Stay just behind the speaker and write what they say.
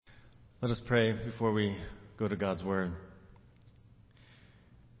Let us pray before we go to God's Word.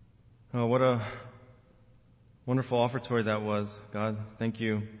 Oh, what a wonderful offertory that was, God. Thank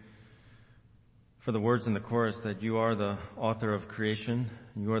you for the words in the chorus that you are the author of creation,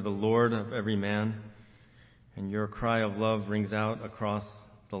 you are the Lord of every man, and your cry of love rings out across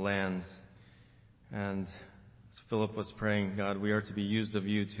the lands. And as Philip was praying, God, we are to be used of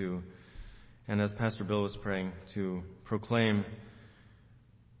you to, and as Pastor Bill was praying, to proclaim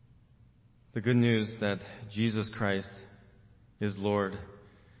the good news that Jesus Christ is Lord.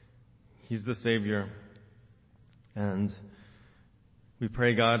 He's the Savior. And we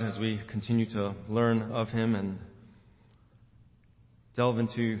pray, God, as we continue to learn of Him and delve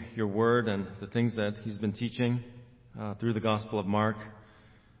into your Word and the things that He's been teaching through the Gospel of Mark,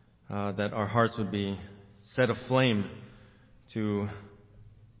 that our hearts would be set aflame to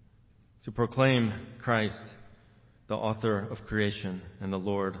proclaim Christ, the author of creation and the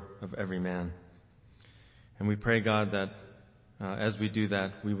Lord of every man. And we pray, God, that as we do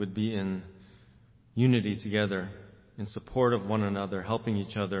that, we would be in unity together, in support of one another, helping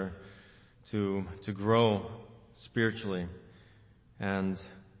each other to grow spiritually. And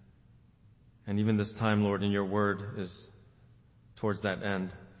even this time, Lord, in your word is towards that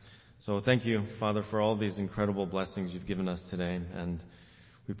end. So thank you, Father, for all these incredible blessings you've given us today. And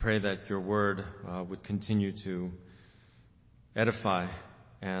we pray that your word would continue to edify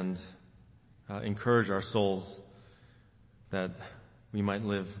and encourage our souls, that we might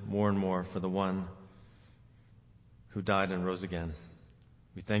live more and more for the one who died and rose again.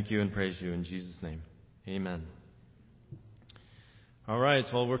 We thank you and praise you in Jesus' name. Amen. All right,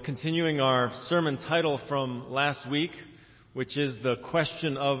 well, we're continuing our sermon title from last week, which is the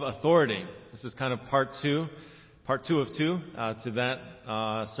question of authority. This is kind of part two of two to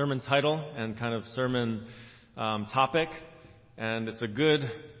that sermon title and kind of sermon topic. And it's a good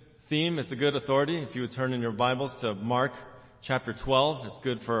theme. It's a good authority. If you would turn in your Bibles to Mark chapter 12, it's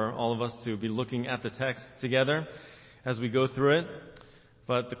good for all of us to be looking at the text together as we go through it.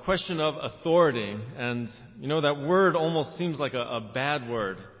 But the question of authority, and you know, that word almost seems like a bad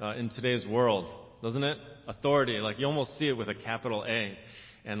word in today's world, doesn't it? Authority, like you almost see it with a capital A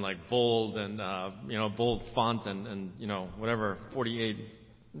and like bold and, bold font and whatever, 48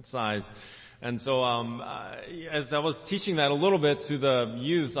 size. And so as I was teaching that a little bit to the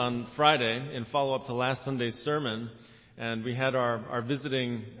youth on Friday in follow-up to last Sunday's sermon, and we had our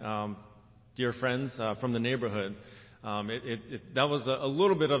visiting dear friends from the neighborhood, that was a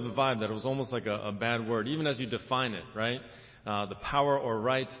little bit of the vibe, that it was almost like a bad word, even as you define it, right? The power or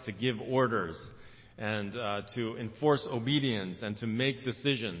right to give orders and to enforce obedience and to make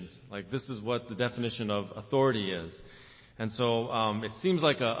decisions. Like, this is what the definition of authority is. And so it seems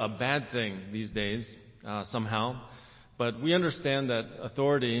like a bad thing these days somehow. But we understand that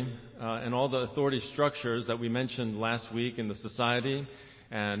authority and all the authority structures that we mentioned last week in the society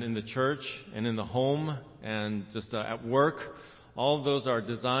and in the church and in the home and just at work, all of those are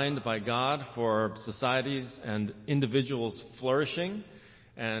designed by God for societies and individuals flourishing.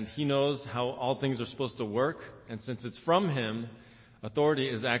 And He knows how all things are supposed to work. And since it's from Him, authority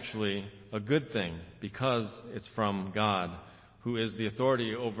is actually a good thing because it's from God, who is the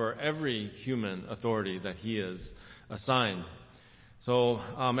authority over every human authority that He is assigned. So,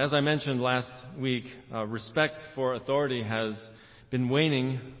 as I mentioned last week, respect for authority has been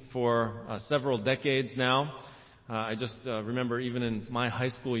waning for several decades now. I just remember even in my high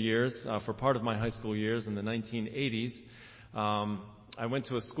school years, for part of my high school years in the 1980s, I went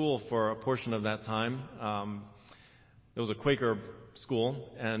to a school for a portion of that time. It was a Quaker school,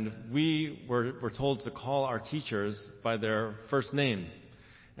 and we were told to call our teachers by their first names.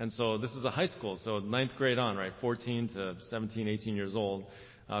 And so this is a high school, so ninth grade on, right, 14 to 17, 18 years old,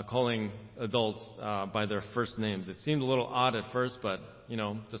 calling adults by their first names. It seemed a little odd at first, but,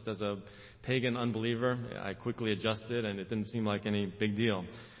 just as a pagan unbeliever, I quickly adjusted, and it didn't seem like any big deal.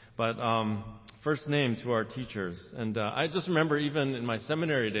 But first name to our teachers. And I just remember even in my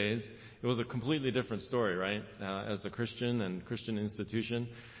seminary days, it was a completely different story, right? As a Christian and Christian institution.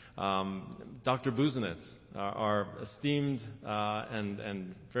 Dr. Busenitz, our esteemed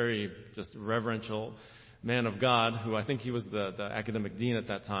and very just reverential man of God, who I think he was the academic dean at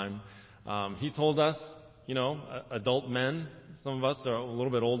that time, he told us, adult men, some of us are a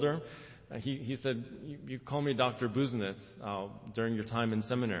little bit older, he said, you call me Dr. Busenitz during your time in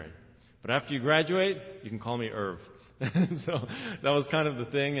seminary. But after you graduate, you can call me Irv. So that was kind of the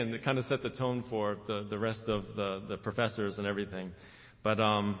thing, and it kind of set the tone for the rest of the professors and everything. But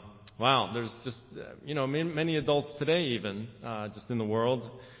wow, there's just many adults today even just in the world.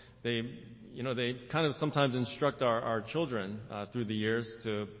 They kind of sometimes instruct our children through the years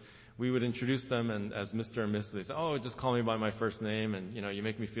to, we would introduce them and as Mr. and Miss. They say, "Oh, just call me by my first name, and you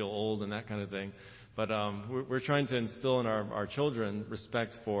make me feel old," and that kind of thing. But we're trying to instill in our children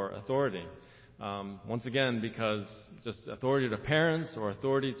respect for authority. Once again, because just authority to parents or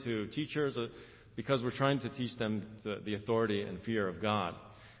authority to teachers, because we're trying to teach them the authority and fear of God.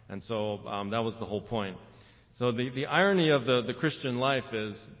 And so that was the whole point. So the irony of the Christian life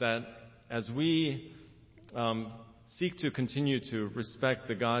is that as we seek to continue to respect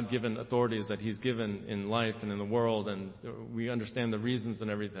the God-given authorities that He's given in life and in the world, and we understand the reasons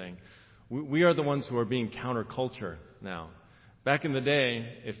and everything, we are the ones who are being counterculture now. Back in the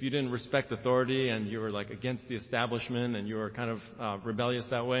day, if you didn't respect authority and you were like against the establishment and you were kind of rebellious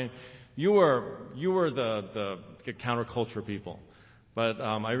that way, you were the counterculture people. But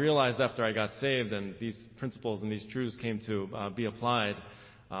I realized after I got saved and these principles and these truths came to be applied,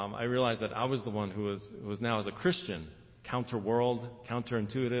 I realized that I was the one who was now, as a Christian, counter-world,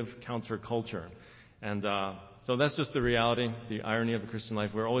 counterintuitive, counterculture. And so that's just the reality, the irony of the Christian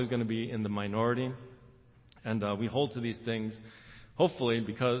life. We're always going to be in the minority. And we hold to these things, hopefully,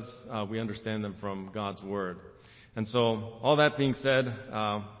 because we understand them from God's Word. And so, all that being said,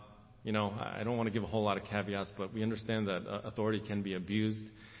 I don't want to give a whole lot of caveats, but we understand that authority can be abused.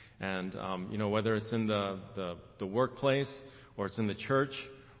 And, whether it's in the workplace, or it's in the church,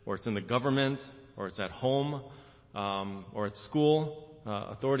 or it's in the government, or it's at home, or at school,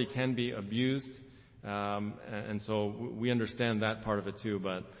 authority can be abused. And so we understand that part of it too,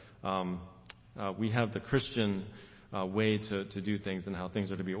 but we have the Christian way to do things and how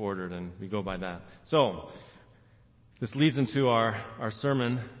things are to be ordered, and we go by that. So, this leads into our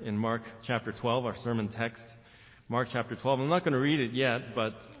sermon in Mark chapter 12, our sermon text, Mark chapter 12. I'm not going to read it yet,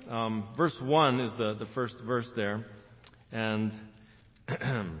 but verse 1 is the first verse there, and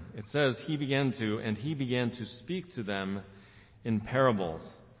it says, He began to speak to them in parables.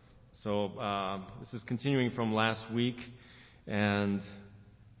 So, this is continuing from last week, and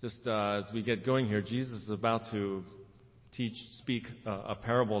just as we get going here, Jesus is about to speak a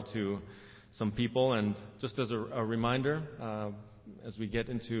parable to some people. And just as a reminder, as we get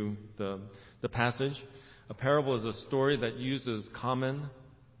into the passage, a parable is a story that uses common,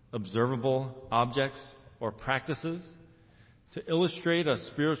 observable objects or practices to illustrate a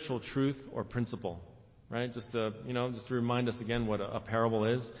spiritual truth or principle. Right? Just to remind us again what a parable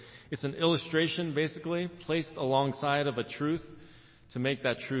is. It's an illustration, basically, placed alongside of a truth to make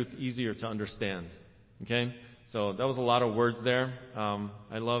that truth easier to understand. Okay? So that was a lot of words there.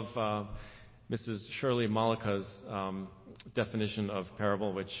 I love Mrs. Shirley Malika's definition of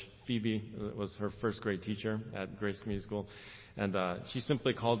parable, which Phoebe was her first grade teacher at Grace Community School. And she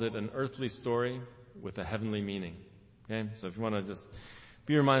simply called it an earthly story with a heavenly meaning. Okay? So if you want to just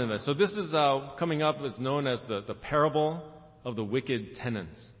be reminded of that. So this is coming up is known as the parable of the wicked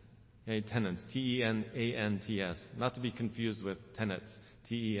tenants. Okay, tenants, T-E-N-A-N-T-S. Not to be confused with tenets,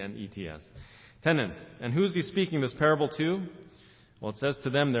 T-E-N-E-T-S. Tenants. And who's he speaking this parable to? Well, it says to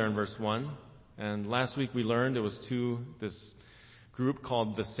them there in verse 1. And last week we learned it was to this group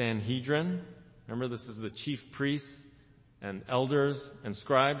called the Sanhedrin. Remember, this is the chief priests and elders and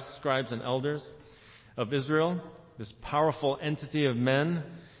scribes and elders of Israel. This powerful entity of men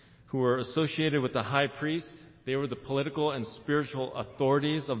who were associated with the high priest. They were the political and spiritual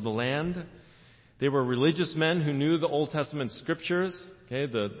authorities of the land. They were religious men who knew the Old Testament scriptures.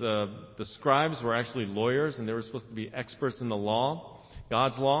 Okay, the scribes were actually lawyers, and they were supposed to be experts in the law,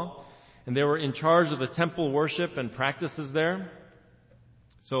 God's law. And they were in charge of the temple worship and practices there.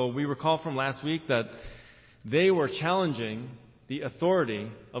 So we recall from last week that they were challenging the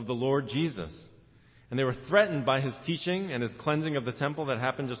authority of the Lord Jesus. And they were threatened by His teaching and His cleansing of the temple that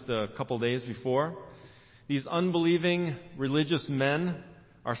happened just a couple days before. These unbelieving religious men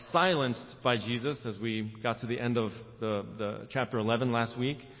are silenced by Jesus as we got to the end of the chapter 11 last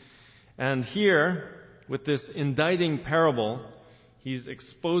week. And here, with this indicting parable, He's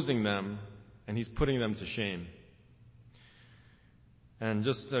exposing them and He's putting them to shame. And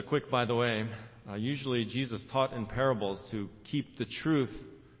just a quick by the way, usually Jesus taught in parables to keep the truth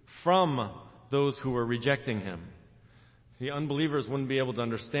from those who were rejecting Him. See, unbelievers wouldn't be able to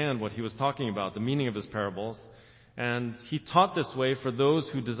understand what He was talking about, the meaning of His parables. And He taught this way for those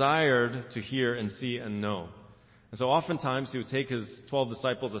who desired to hear and see and know. And so oftentimes He would take His 12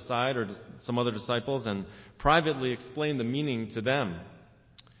 disciples aside or some other disciples and privately explain the meaning to them.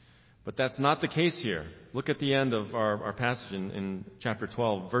 But that's not the case here. Look at the end of our passage in chapter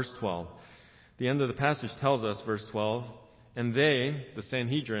 12, verse 12. The end of the passage tells us, verse 12, and they, the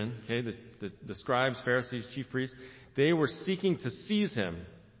Sanhedrin, okay, the scribes, Pharisees, chief priests, they were seeking to seize Him.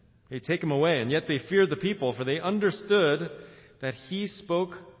 They take Him away, and yet they feared the people, for they understood that He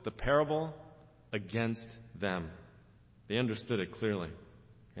spoke the parable against them. They understood it clearly.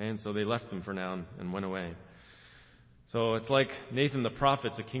 Okay? And so they left them for now and went away. So it's like Nathan the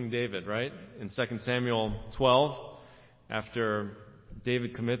prophet to King David, right? In 2 Samuel 12, after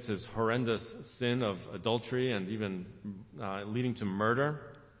David commits his horrendous sin of adultery and even leading to murder.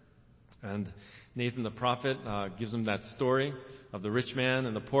 And Nathan the prophet gives him that story of the rich man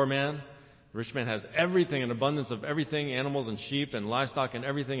and the poor man. The rich man has everything, an abundance of everything, animals and sheep and livestock and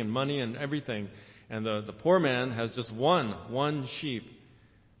everything and money and everything. And the poor man has just one sheep.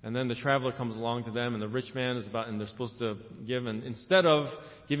 And then the traveler comes along to them, and the rich man and they're supposed to give. And instead of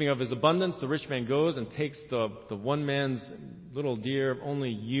giving of his abundance, the rich man goes and takes the one man's little deer, only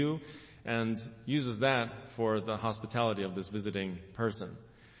ewe, and uses that for the hospitality of this visiting person.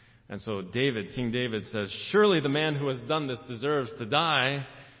 And so King David says, surely the man who has done this deserves to die.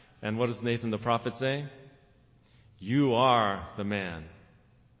 And what does Nathan the prophet say? You are the man.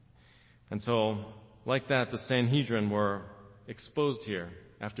 And so, like that, the Sanhedrin were exposed here.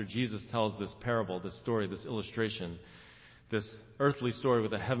 After Jesus tells this parable, this story, this illustration, this earthly story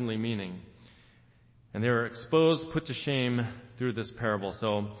with a heavenly meaning. And they are exposed, put to shame through this parable.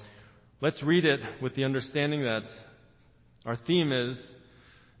 So let's read it with the understanding that our theme is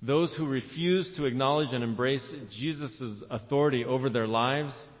those who refuse to acknowledge and embrace Jesus' authority over their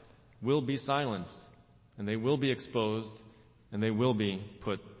lives will be silenced, and they will be exposed, and they will be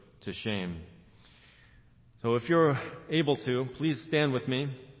put to shame. So if you're able to, please stand with me.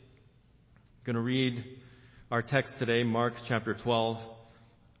 I'm going to read our text today, Mark chapter 12,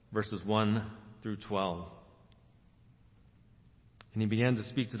 verses 1 through 12. And he began to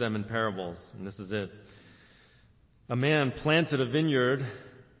speak to them in parables, and this is it. A man planted a vineyard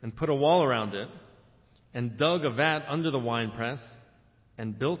and put a wall around it, and dug a vat under the winepress,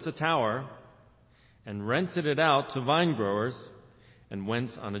 and built a tower, and rented it out to vine growers, and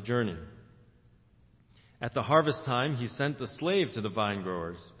went on a journey. At the harvest time, he sent a slave to the vine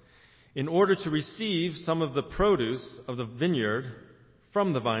growers in order to receive some of the produce of the vineyard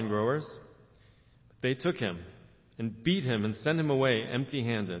from the vine growers. They took him and beat him and sent him away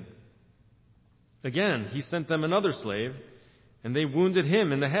empty-handed. Again, he sent them another slave, and they wounded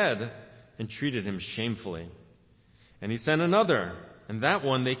him in the head and treated him shamefully. And he sent another, and that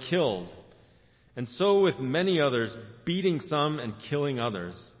one they killed. And so with many others, beating some and killing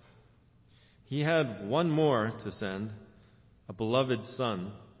others. He had one more to send, a beloved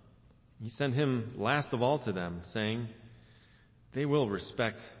son. He sent him last of all to them, saying, they will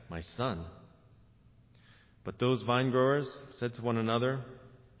respect my son. But those vine growers said to one another,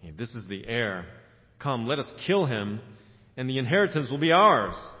 hey, this is the heir. Come, let us kill him, and the inheritance will be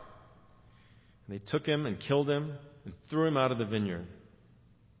ours. And they took him and killed him and threw him out of the vineyard.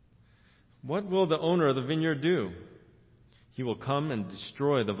 What will the owner of the vineyard do? He will come and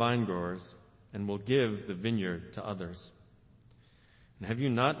destroy the vine growers and will give the vineyard to others. And have you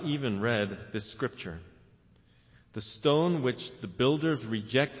not even read this scripture? The stone which the builders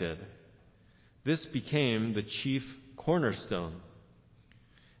rejected, this became the chief cornerstone.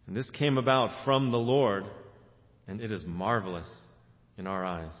 And this came about from the Lord, and it is marvelous in our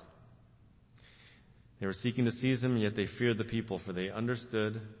eyes. They were seeking to seize him, yet they feared the people, for they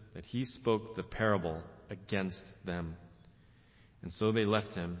understood that he spoke the parable against them. And so they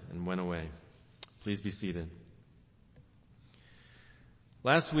left him and went away. Please be seated.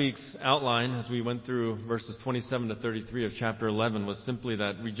 Last week's outline, as we went through verses 27 to 33 of chapter 11, was simply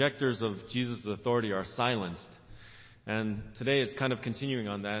that rejectors of Jesus' authority are silenced. And today it's kind of continuing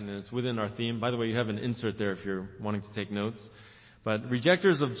on that, and it's within our theme. By the way, you have an insert there if you're wanting to take notes. But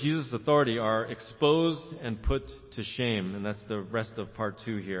rejectors of Jesus' authority are exposed and put to shame. And that's the rest of part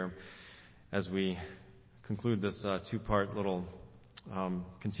 2 here as we conclude this two-part little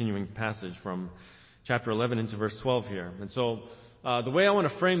continuing passage from chapter 11 into verse 12 here. And so the way I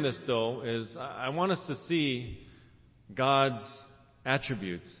want to frame this, though, is I want us to see God's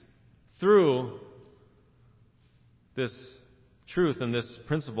attributes through this truth and this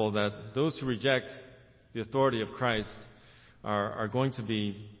principle that those who reject the authority of Christ are going to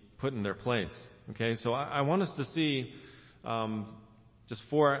be put in their place. Okay, so I want us to see just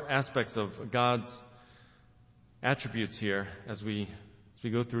 4 aspects of God's attributes here as we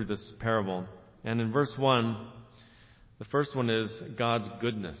go through this parable. And in verse 1, the first one is God's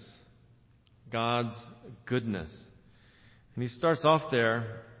goodness. God's goodness. And he starts off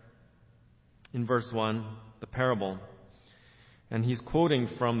there in verse 1, the parable, and he's quoting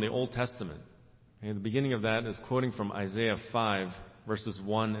from the Old Testament. And the beginning of that is quoting from Isaiah 5, verses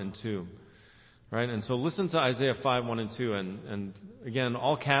 1 and 2. Right? And so listen to Isaiah 5, 1 and 2. And again,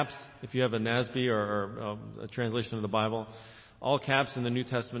 all caps, if you have a NASB or a translation of the Bible, All caps in the New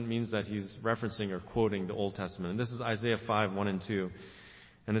Testament means that he's referencing or quoting the Old Testament. And this is Isaiah 5, 1 and 2.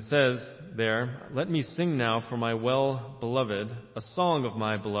 And it says there, "Let me sing now for my well-beloved, a song of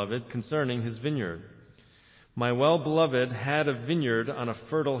my beloved concerning his vineyard. My well-beloved had a vineyard on a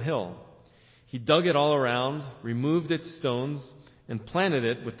fertile hill. He dug it all around, removed its stones, and planted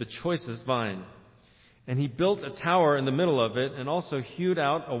it with the choicest vine. And he built a tower in the middle of it and also hewed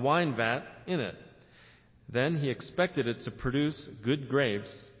out a wine vat in it. Then he expected it to produce good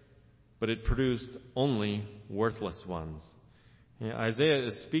grapes, but it produced only worthless ones." Isaiah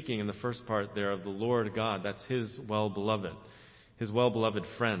is speaking in the first part there of the Lord God. That's his well-beloved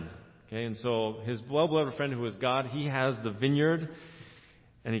friend. Okay, and so his well-beloved friend who is God, he has the vineyard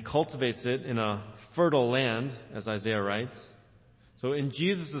and he cultivates it in a fertile land, as Isaiah writes. So in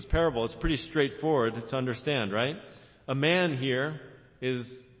Jesus' parable, it's pretty straightforward to understand, right? A man here is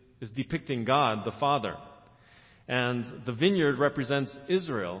depicting God, the Father. And the vineyard represents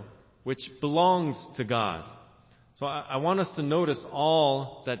Israel, which belongs to God. So I want us to notice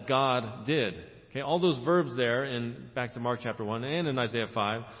all that God did. Okay, all those verbs there back to Mark chapter 1 and in Isaiah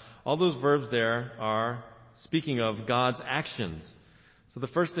 5, all those verbs there are speaking of God's actions. So the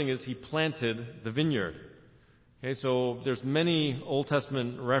first thing is he planted the vineyard. Okay, so there's many Old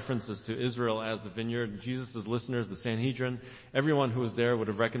Testament references to Israel as the vineyard. Jesus' listeners, the Sanhedrin, everyone who was there would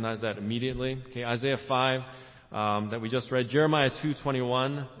have recognized that immediately. Okay, Isaiah 5 that we just read. Jeremiah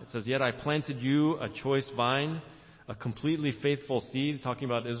 2:21, it says, "Yet I planted you a choice vine, a completely faithful seed," talking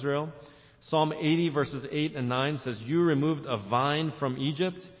about Israel. Psalm 80 verses 8 and 9 says, "You removed a vine from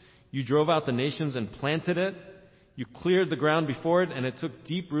Egypt. You drove out the nations and planted it. You cleared the ground before it, and it took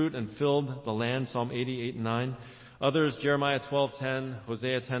deep root and filled the land." Psalm 88 and 9. Others, Jeremiah 12:10,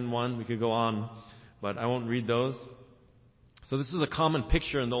 Hosea 10:1. We could go on, but I won't read those. So this is a common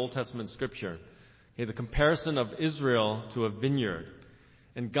picture in the Old Testament scripture. Okay, the comparison of Israel to a vineyard.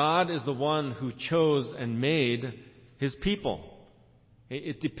 And God is the one who chose and made his people.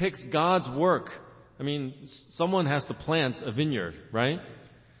 It depicts God's work. I mean, someone has to plant a vineyard, right?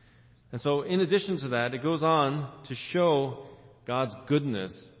 And so in addition to that, it goes on to show God's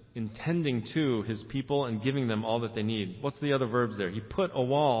goodness in tending to his people and giving them all that they need. What's the other verbs there? He put a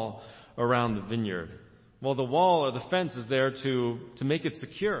wall around the vineyard. Well, the wall or the fence is there to make it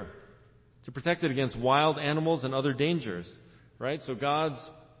secure, to protect it against wild animals and other dangers, right? So God's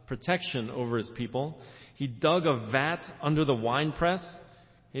protection over his people. He dug a vat under the winepress.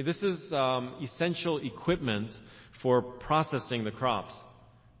 Hey, this is essential equipment for processing the crops.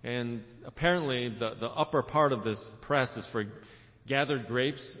 And apparently the upper part of this press is for gathered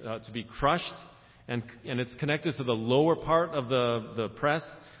grapes to be crushed, and it's connected to the lower part of the press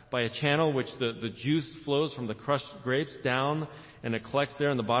by a channel which the juice flows from the crushed grapes down, and it collects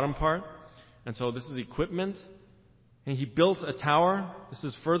there in the bottom part. And so this is equipment. And he built a tower. This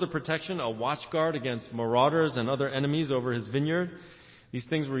is further protection, a watchguard against marauders and other enemies over his vineyard. These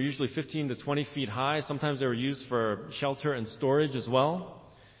things were usually 15 to 20 feet high. Sometimes they were used for shelter and storage as well.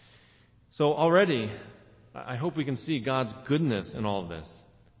 So already, I hope we can see God's goodness in all of this.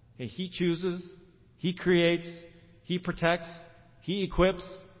 Okay, he chooses, he creates, he protects, he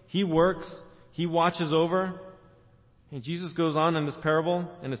equips, he works, he watches over. And Jesus goes on in this parable,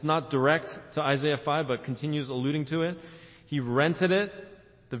 and it's not direct to Isaiah 5, but continues alluding to it. He rented it,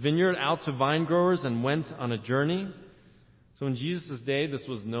 the vineyard, out to vine growers and went on a journey. So in Jesus' day, this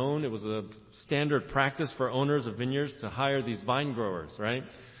was known. It was a standard practice for owners of vineyards to hire these vine growers, right?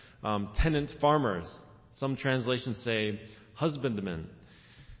 Tenant farmers. Some translations say husbandmen.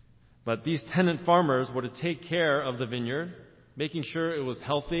 But these tenant farmers were to take care of the vineyard, making sure it was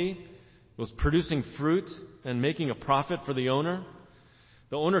healthy, was producing fruit, and making a profit for the owner.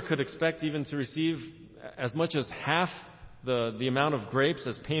 The owner could expect even to receive as much as half the amount of grapes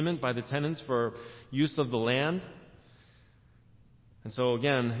as payment by the tenants for use of the land. And so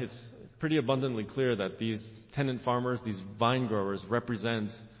again, it's pretty abundantly clear that these tenant farmers, these vine growers,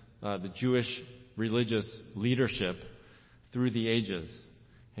 represent the Jewish religious leadership through the ages.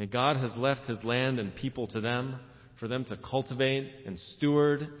 And God has left his land and people to them, for them to cultivate and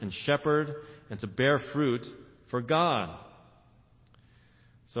steward and shepherd and to bear fruit for God.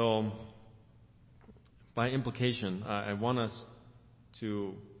 So, by implication, I want us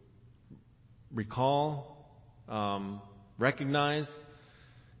to recall, recognize,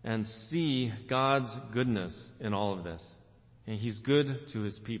 and see God's goodness in all of this. And he's good to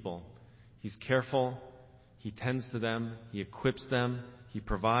his people. He's careful. He tends to them. He equips them. He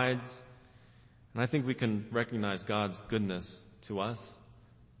provides. And I think we can recognize God's goodness to us.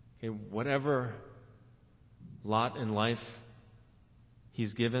 Okay, whatever lot in life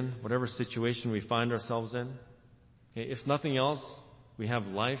he's given, whatever situation we find ourselves in, Okay, if nothing else, we have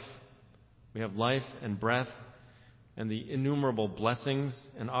life. We have life and breath and the innumerable blessings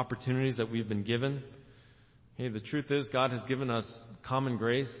and opportunities that we've been given. Okay, the truth is, God has given us common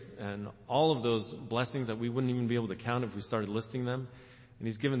grace and all of those blessings that we wouldn't even be able to count if we started listing them. And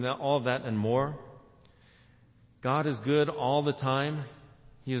He's given all of that and more. God is good all the time.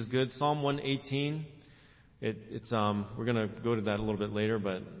 He is good. Psalm 118. We're going to go to that a little bit later,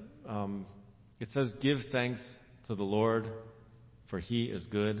 but it says, "Give thanks to the Lord, for He is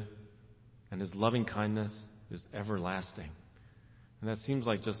good, and His loving kindness is everlasting." And that seems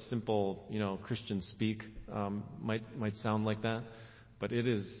like just simple, Christian speak, might sound like that, but it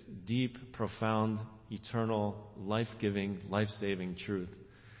is deep, profound, eternal, life-giving, life-saving truth.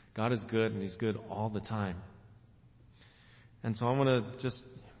 God is good, and He's good all the time. And so I want to just,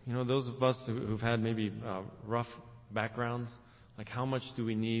 those of us who've had maybe rough backgrounds, like how much do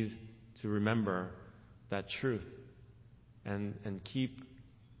we need to remember that truth and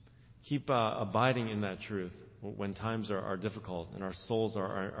keep abiding in that truth when times are difficult and our souls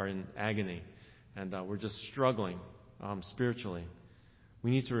are in agony and we're just struggling spiritually.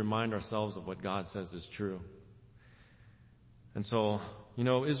 We need to remind ourselves of what God says is true. And so,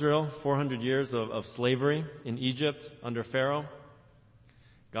 Israel, 400 years of slavery in Egypt under Pharaoh.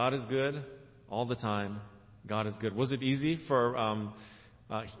 God is good all the time. God is good. Was it easy for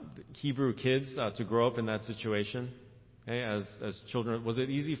Hebrew kids to grow up in that situation? Okay, as children, was it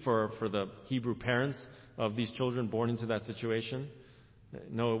easy for the Hebrew parents of these children born into that situation?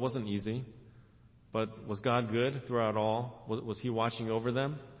 No, it wasn't easy. But was God good throughout all? Was He watching over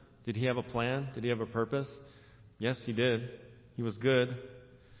them? Did He have a plan? Did He have a purpose? Yes, He did. He was good.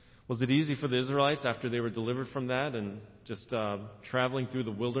 Was it easy for the Israelites after they were delivered from that and just traveling through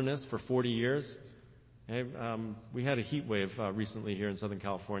the wilderness for 40 years? Okay, we had a heat wave recently here in Southern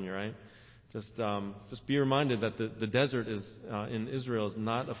California, right? Just be reminded that the desert is in Israel is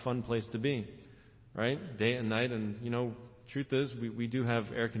not a fun place to be, right? Day and night, and truth is we do have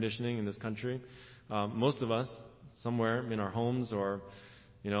air conditioning in this country. Most of us, somewhere in our homes or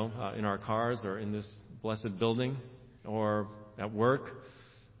in our cars or in this blessed building or at work,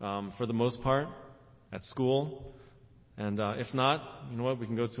 for the most part, at school. And if not, we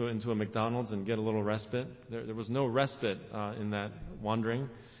can go into a McDonald's and get a little respite. There was no respite in that wandering,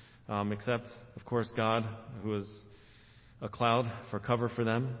 except, of course, God, who was a cloud for cover for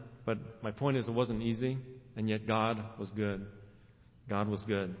them. But my point is, it wasn't easy, and yet God was good. God was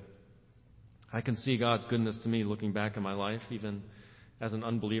good. I can see God's goodness to me looking back in my life, even as an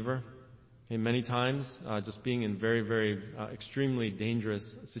unbeliever. And many times, just being in very, very extremely dangerous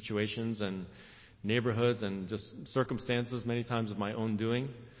situations and neighborhoods and just circumstances, many times of my own doing.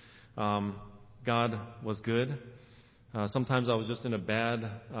 God was good. Sometimes I was just in a bad,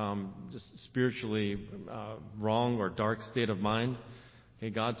 just spiritually wrong or dark state of mind. Okay,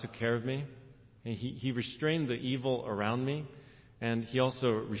 God took care of me. And He restrained the evil around me, and He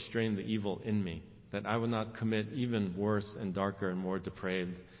also restrained the evil in me, that I would not commit even worse and darker and more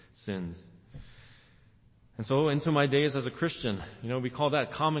depraved sins. And so into my days as a Christian, we call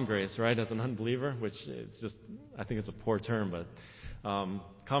that common grace, right, as an unbeliever, which it's just, I think it's a poor term, but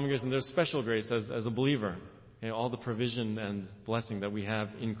common grace, and there's special grace as a believer. All the provision and blessing that we have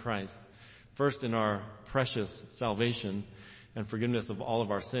in Christ. First in our precious salvation and forgiveness of all of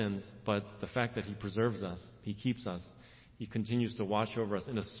our sins, but the fact that He preserves us, He keeps us, He continues to watch over us.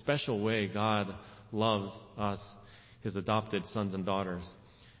 In a special way, God loves us, His adopted sons and daughters.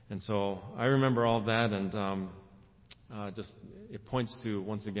 And so I remember all that, and it points to,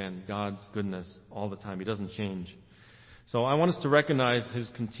 once again, God's goodness all the time. He doesn't change. So I want us to recognize His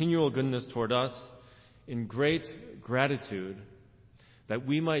continual goodness toward us in great gratitude, that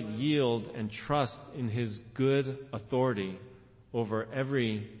we might yield and trust in His good authority over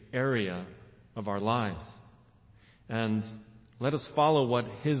every area of our lives. And let us follow what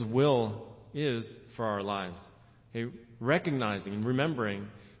His will is for our lives. Okay? Recognizing and remembering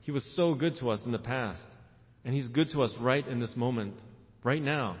He was so good to us in the past, and He's good to us right in this moment, right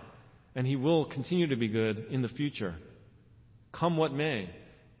now, and He will continue to be good in the future. Come what may,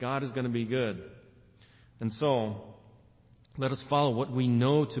 God is going to be good. And so, let us follow what we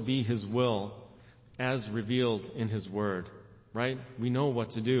know to be His will as revealed in His Word, right? We know what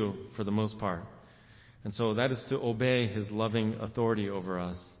to do for the most part. And so that is to obey His loving authority over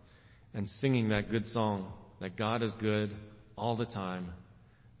us and singing that good song, that God is good all the time.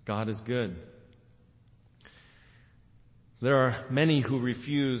 God is good. There are many who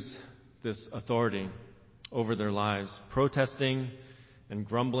refuse this authority over their lives, protesting and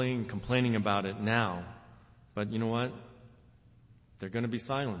grumbling and complaining about it now. But you know what? They're going to be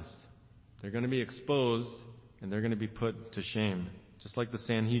silenced. They're going to be exposed and they're going to be put to shame, just like the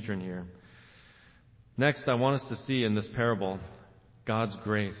Sanhedrin here. Next, I want us to see in this parable God's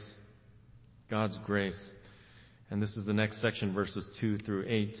grace. God's grace. And this is the next section, verses 2 through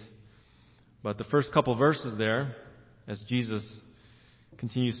 8. But the first couple verses there, as Jesus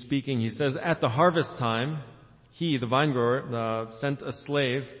continues speaking, he says, "At the harvest time, he, the vine grower, sent a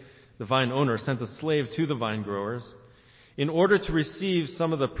slave, the vine owner sent a slave to the vine growers in order to receive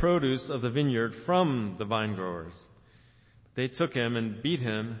some of the produce of the vineyard from the vine growers. They took him and beat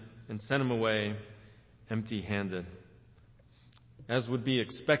him and sent him away empty-handed." As would be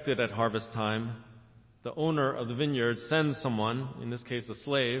expected at harvest time, the owner of the vineyard sends someone, in this case a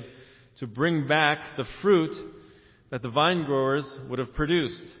slave, to bring back the fruit that the vine growers would have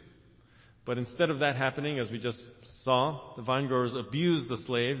produced. But instead of that happening, as we just saw, the vine growers abuse the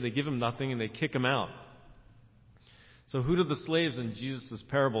slave, they give him nothing, and they kick him out. So who do the slaves in Jesus'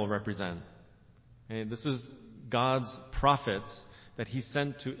 parable represent? Okay, this is God's prophets that he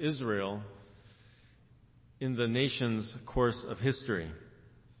sent to Israel in the nation's course of history.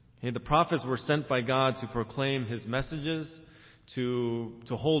 Okay, the prophets were sent by God to proclaim his messages, to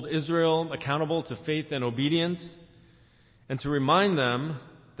hold Israel accountable to faith and obedience, and to remind them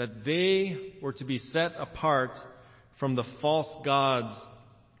that they were to be set apart from the false gods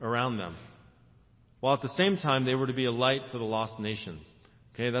around them, while at the same time they were to be a light to the lost nations.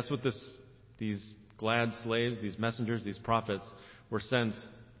 Okay, that's what these glad slaves, these messengers, these prophets were sent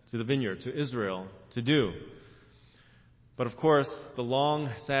to the vineyard, to Israel, to do. But of course, the long,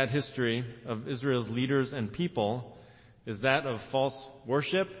 sad history of Israel's leaders and people is that of false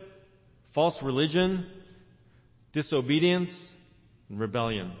worship, false religion, disobedience, and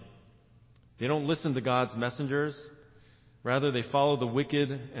rebellion. They don't listen to God's messengers. Rather, they follow the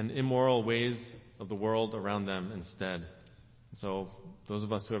wicked and immoral ways of the world around them instead. So those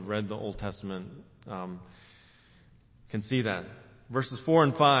of us who have read the Old Testament can see that. Verses 4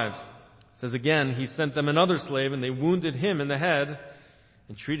 and 5 says, "Again, he sent them another slave, and they wounded him in the head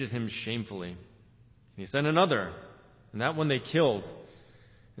and treated him shamefully. And he sent another, and that one they killed.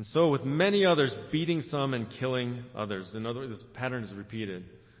 And so with many others, beating some and killing others." In other words, this pattern is repeated.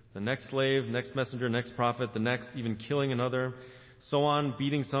 The next slave, next messenger, next prophet, the next even killing another, so on,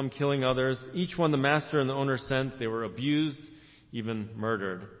 beating some, killing others. Each one the master and the owner sent, they were abused, even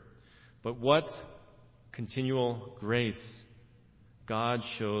murdered. But what continual grace God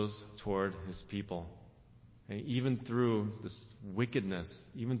shows toward his people. And even through this wickedness,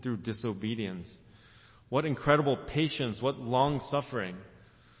 even through disobedience. What incredible patience, what long suffering.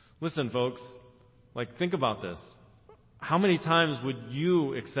 Listen, folks, think about this. How many times would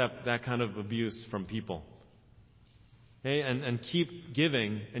you accept that kind of abuse from people? Okay, and keep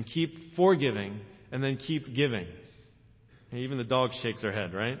giving, and keep forgiving, and then keep giving. And even the dog shakes her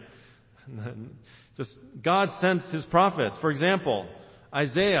head, right? Just God sends his prophets. For example,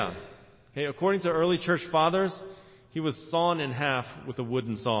 Isaiah. Okay, according to early church fathers, he was sawn in half with a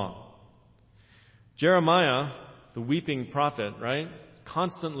wooden saw. Jeremiah, the weeping prophet, right?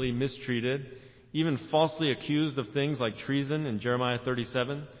 Constantly mistreated, even falsely accused of things like treason in Jeremiah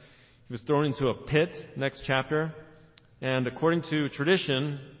 37. He was thrown into a pit, next chapter. And according to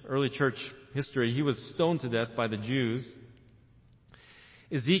tradition, early church history, he was stoned to death by the Jews.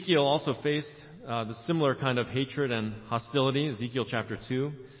 Ezekiel also faced the similar kind of hatred and hostility, Ezekiel chapter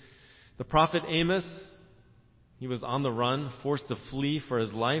 2. The prophet Amos, he was on the run, forced to flee for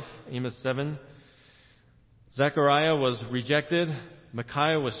his life, Amos 7. Zechariah was rejected.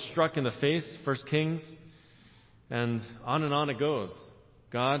 Micaiah was struck in the face, 1 Kings. And on it goes.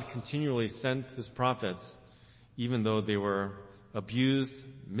 God continually sent his prophets, even though they were abused,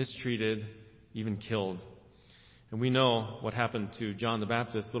 mistreated, even killed. And we know what happened to John the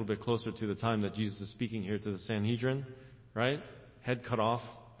Baptist a little bit closer to the time that Jesus is speaking here to the Sanhedrin, right? Head cut off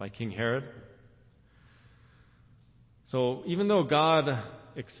by King Herod. So even though God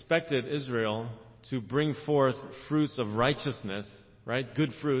expected Israel to bring forth fruits of righteousness, right?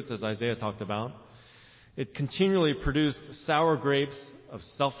 Good fruits, as Isaiah talked about, it continually produced sour grapes of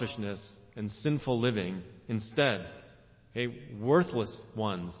selfishness and sinful living instead. Okay? Worthless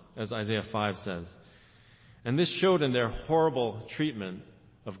ones, as Isaiah 5 says. And this showed in their horrible treatment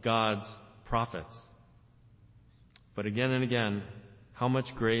of God's prophets. But again and again, how much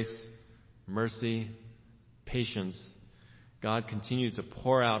grace, mercy, patience God continued to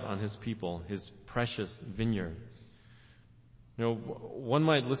pour out on his people, his precious vineyard. You know, one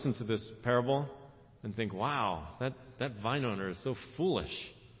might listen to this parable and think, wow, that vine owner is so foolish.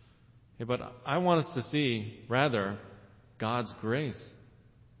 Okay, but I want us to see, rather, God's grace,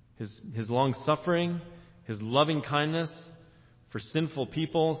 his long suffering, his loving kindness for sinful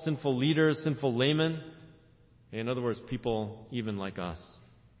people, sinful leaders, sinful laymen, In other words, people even like us.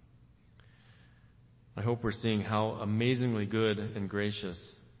 I hope we're seeing how amazingly good and gracious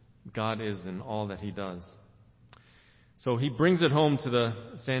God is in all that He does. So He brings it home to the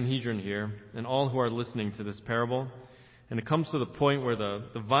Sanhedrin here and all who are listening to this parable. And it comes to the point where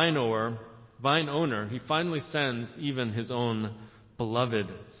the vine owner, he finally sends even his own beloved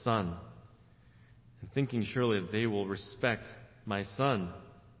son. And thinking surely that they will respect my son.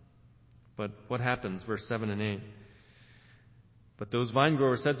 But what happens? Verse 7 and 8. But those vine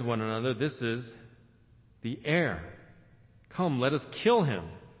growers said to one another, "This is the heir. Come, let us kill him,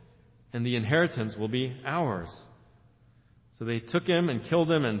 and the inheritance will be ours." So they took him and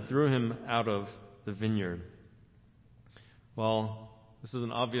killed him and threw him out of the vineyard. Well, this is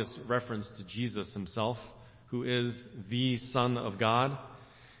an obvious reference to Jesus himself, who is the Son of God,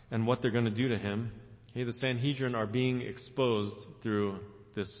 and what they're going to do to him. Okay, the Sanhedrin are being exposed through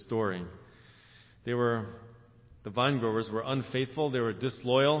this story. The vine growers were unfaithful, they were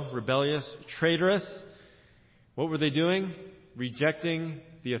disloyal, rebellious, traitorous. What were they doing? Rejecting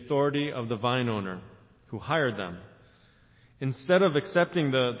the authority of the vine owner who hired them. Instead of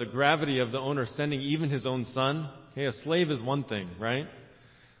accepting the gravity of the owner sending even his own son, okay, a slave is one thing, right?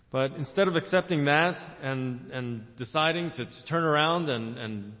 But instead of accepting that and deciding to turn around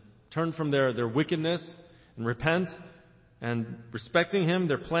and turn from their wickedness and repent and respecting him,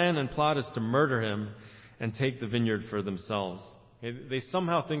 their plan and plot is to murder him and take the vineyard for themselves. Okay, they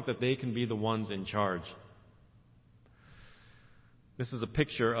somehow think that they can be the ones in charge. This is a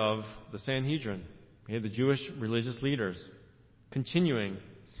picture of the Sanhedrin, okay, the Jewish religious leaders, continuing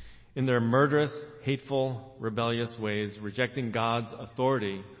in their murderous, hateful, rebellious ways, rejecting God's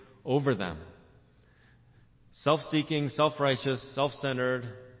authority over them. Self-seeking, self-righteous, self-centered,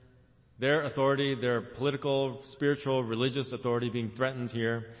 their authority, their political, spiritual, religious authority being threatened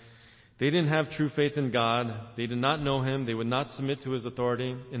here. They didn't have true faith in God. They did not know Him. They would not submit to His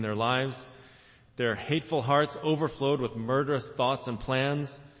authority in their lives. Their hateful hearts overflowed with murderous thoughts and plans.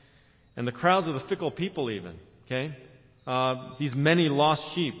 And the crowds of the fickle people even, okay? These many lost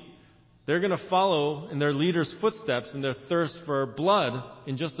sheep, they're going to follow in their leader's footsteps in their thirst for blood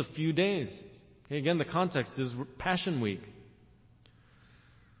in just a few days. Okay, again, the context is Passion Week.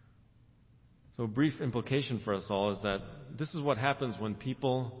 So a brief implication for us all is that this is what happens when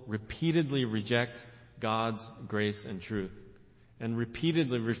people repeatedly reject God's grace and truth and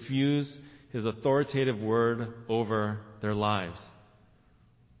repeatedly refuse His authoritative word over their lives.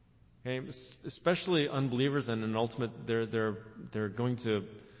 Okay, especially unbelievers, and in ultimate, they're going to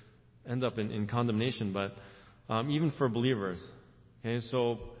end up in condemnation. But even for believers, okay.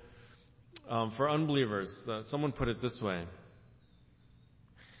 So for unbelievers, someone put it this way: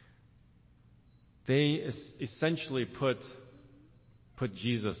 they essentially put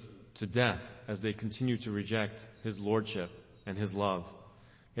Jesus to death as they continue to reject His lordship and His love.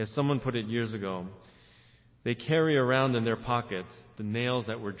 As someone put it years ago, they carry around in their pockets the nails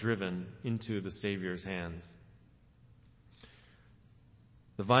that were driven into the Savior's hands.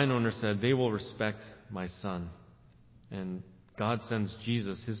 The vine owner said, "They will respect my son." And God sends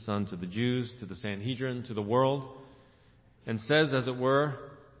Jesus, His son, to the Jews, to the Sanhedrin, to the world, and says, as it were,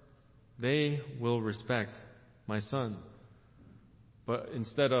 they will respect my son. But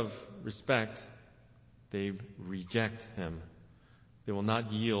instead of respect, they reject Him. They will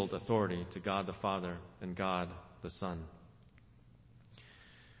not yield authority to God the Father and God the Son.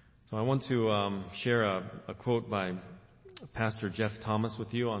 So I want to share a quote by Pastor Jeff Thomas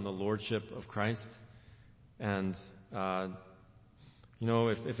with you on the Lordship of Christ. And,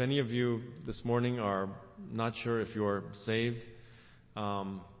 if any of you this morning are not sure if you're saved,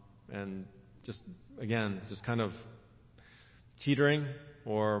 and just kind of teetering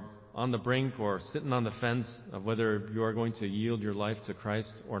or on the brink or sitting on the fence of whether you are going to yield your life to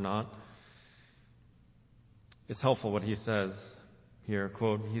Christ or not, it's helpful what he says here.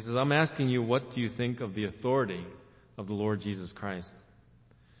 Quote, he says, "I'm asking you, what do you think of the authority of the Lord Jesus Christ?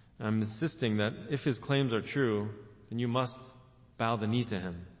 I'm insisting that if His claims are true, then you must bow the knee to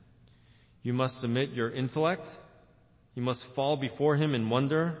Him. You must submit your intellect. You must fall before Him in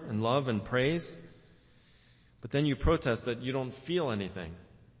wonder and love and praise. But then you protest that you don't feel anything.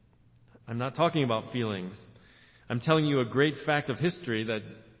 I'm not talking about feelings. I'm telling you a great fact of history that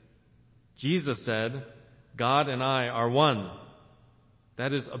Jesus said, 'God and I are one.'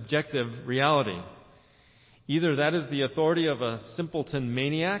 That is objective reality. Either that is the authority of a simpleton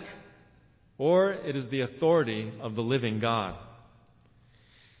maniac, or it is the authority of the living God.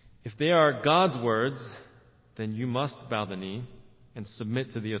 If they are God's words, then you must bow the knee and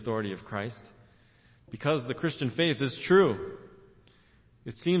submit to the authority of Christ, because the Christian faith is true.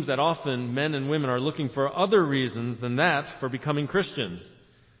 It seems that often men and women are looking for other reasons than that for becoming Christians.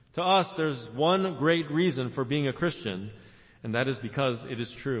 To us, there's one great reason for being a Christian, and that is because it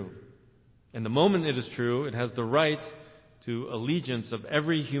is true. And the moment it is true, it has the right to allegiance of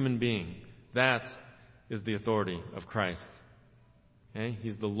every human being. That is the authority of Christ. Okay?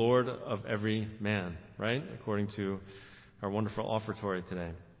 He's the Lord of every man, right? According to our wonderful offertory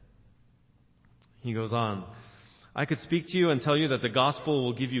today. He goes on, I could speak to you and tell you that the gospel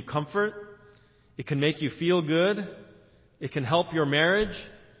will give you comfort. It can make you feel good. It can help your marriage.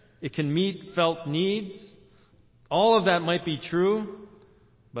 It can meet felt needs. All of that might be true,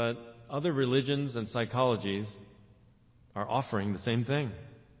 but other religions and psychologies are offering the same thing.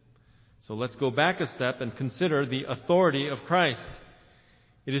 So let's go back a step and consider the authority of Christ.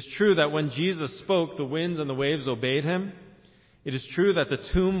 It is true that when Jesus spoke, the winds and the waves obeyed him. It is true that the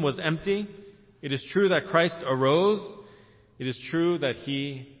tomb was empty. It is true that Christ arose. It is true that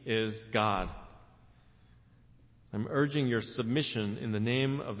he is God. I'm urging your submission in the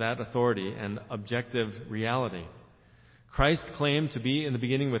name of that authority and objective reality. Christ claimed to be in the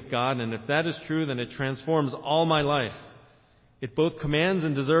beginning with God, and if that is true, then it transforms all my life. It both commands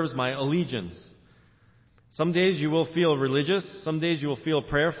and deserves my allegiance. Some days you will feel religious. Some days you will feel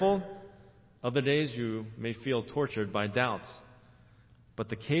prayerful. Other days you may feel tortured by doubts. But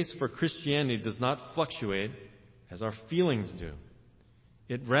the case for Christianity does not fluctuate as our feelings do.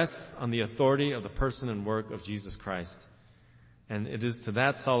 It rests on the authority of the person and work of Jesus Christ. And it is to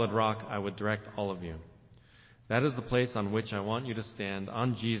that solid rock I would direct all of you. That is the place on which I want you to stand,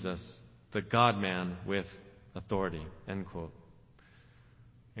 on Jesus, the God-man with authority. End quote.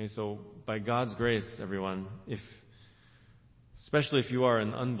 Okay, so by God's grace, everyone, especially if you are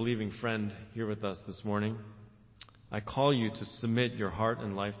an unbelieving friend here with us this morning, I call you to submit your heart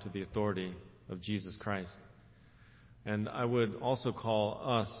and life to the authority of Jesus Christ. And I would also call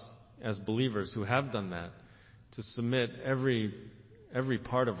us as believers who have done that to submit every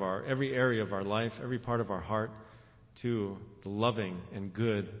area of our life, every part of our heart to the loving and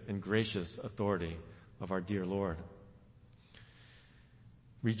good and gracious authority of our dear Lord.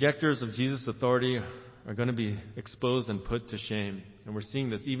 Rejectors of Jesus' authority are going to be exposed and put to shame. And we're seeing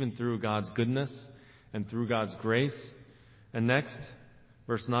this even through God's goodness and through God's grace. And next,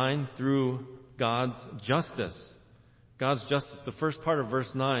 verse 9, through God's justice. God's justice. The first part of verse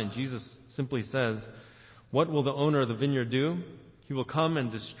 9, Jesus simply says, what will the owner of the vineyard do? He will come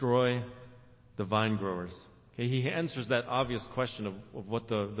and destroy the vine growers. Okay, he answers that obvious question of what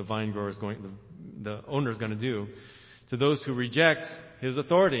the owner is going to do to those who reject his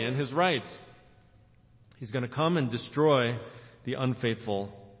authority and his rights. He's going to come and destroy the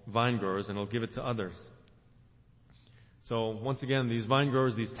unfaithful vine growers, and he'll give it to others. So once again, these vine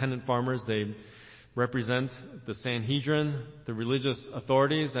growers, these tenant farmers, they represent the Sanhedrin, the religious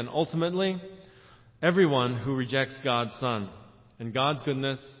authorities, and ultimately everyone who rejects God's Son and God's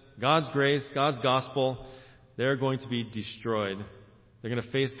goodness, God's grace, God's gospel. They're going to be destroyed. They're going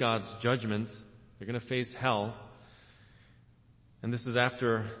to face God's judgment. They're going to face hell. And this is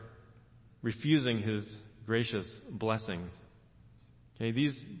after refusing his gracious blessings. Okay,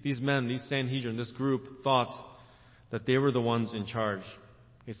 these men, these Sanhedrin, this group thought that they were the ones in charge.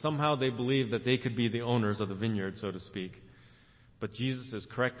 Okay, somehow they believed that they could be the owners of the vineyard, so to speak. But Jesus is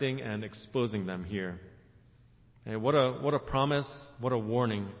correcting and exposing them here. Okay, what a promise, what a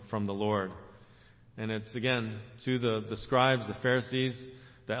warning from the Lord. And it's again to the scribes, the Pharisees,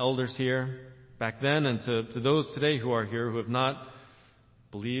 the elders here back then, and to those today who are here who have not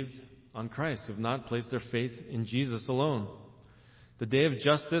believed on Christ, who have not placed their faith in Jesus alone. The day of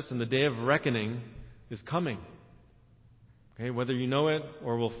justice and the day of reckoning is coming. Okay, whether you know it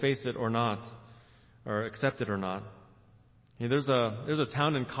or will face it or not, or accept it or not. Okay, there's a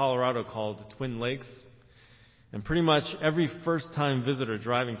town in Colorado called Twin Lakes, and pretty much every first-time visitor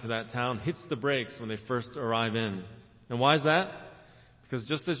driving to that town hits the brakes when they first arrive in. And why is that? Because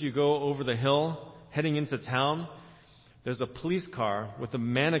just as you go over the hill heading into town, there's a police car with a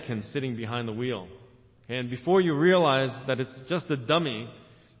mannequin sitting behind the wheel. And before you realize that it's just a dummy,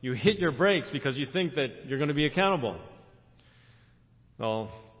 you hit your brakes because you think that you're going to be accountable.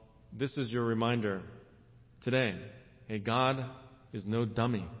 Well, this is your reminder today. Hey, God is no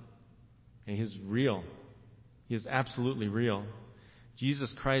dummy. And He's real. He is absolutely real.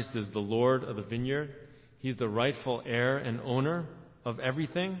 Jesus Christ is the Lord of the vineyard. He's the rightful heir and owner of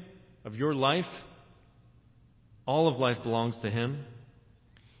everything, of your life. All of life belongs to Him.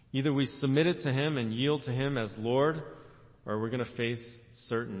 Either we submit it to Him and yield to Him as Lord, or we're going to face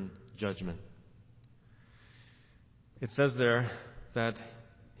certain judgment. It says there that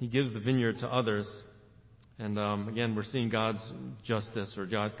He gives the vineyard to others. And again, we're seeing God's justice or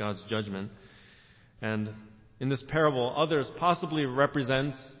God's judgment. And in this parable, others possibly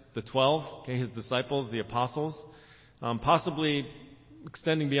represents the 12, his disciples, the apostles, possibly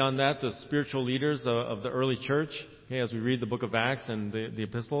extending beyond that, the spiritual leaders of the early church, as we read the book of Acts and the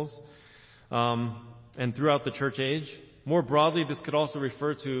epistles, and throughout the church age. More broadly, this could also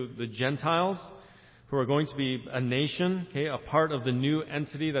refer to the Gentiles, who are going to be a nation, a part of the new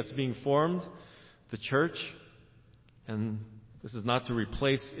entity that's being formed, the church. And this is not to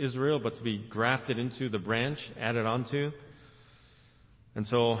replace Israel, but to be grafted into the branch, added onto. And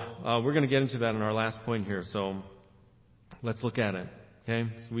so we're going to get into that in our last point here. So let's look at it. So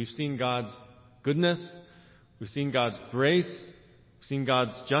we've seen God's goodness. We've seen God's grace. We've seen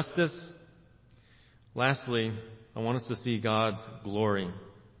God's justice. Lastly, I want us to see God's glory.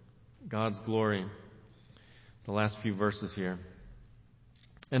 God's glory. The last few verses here.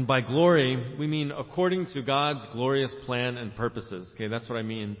 And by glory, we mean according to God's glorious plan and purposes. That's what I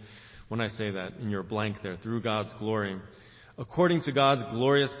mean when I say that in your blank there, through God's glory. According to God's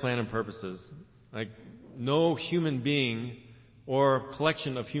glorious plan and purposes. Like no human being or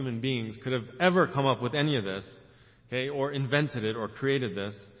collection of human beings could have ever come up with any of this, or invented it or created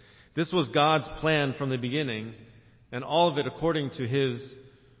this. This was God's plan from the beginning, and all of it according to His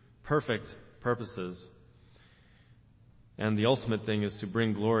perfect purposes. And the ultimate thing is to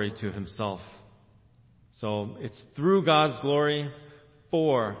bring glory to Himself. So it's through God's glory,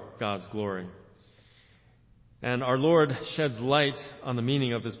 for God's glory. And our Lord sheds light on the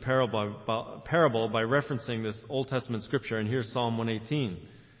meaning of this parable by referencing this Old Testament scripture. And here's Psalm 118.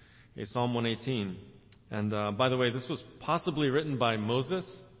 Psalm 118. And by the way, this was possibly written by Moses.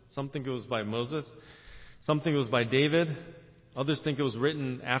 Some think it was by Moses. Some think it was by David. Others think it was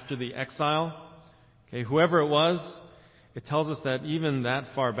written after the exile. Whoever it was, it tells us that even that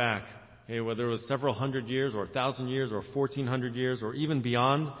far back, whether it was several hundred years or 1,000 years or 1,400 years or even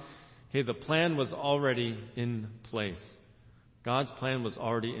beyond, the plan was already in place. God's plan was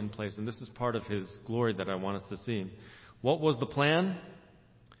already in place, and this is part of His glory that I want us to see. What was the plan?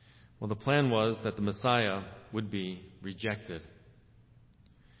 Well, the plan was that the Messiah would be rejected.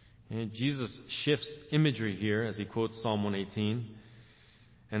 And Jesus shifts imagery here as He quotes Psalm 118,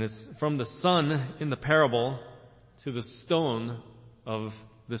 and it's from the son in the parable to the stone of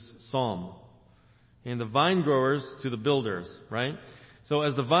this psalm. And the vine growers to the builders, right? So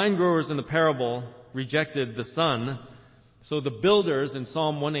as the vine growers in the parable rejected the son, so the builders in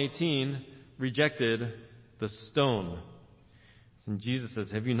Psalm 118 rejected the stone. And Jesus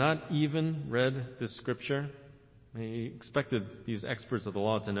says, have you not even read this scripture? He expected these experts of the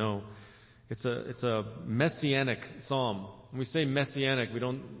law to know. It's a messianic psalm. When we say messianic, we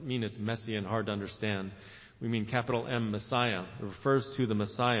don't mean it's messy and hard to understand. We mean capital M, Messiah. It refers to the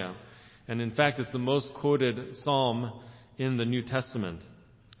Messiah. And in fact, it's the most quoted psalm in the New Testament,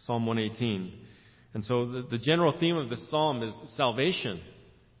 Psalm 118. And so the general theme of this psalm is salvation.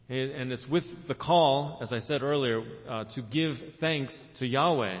 And it's with the call, as I said earlier, to give thanks to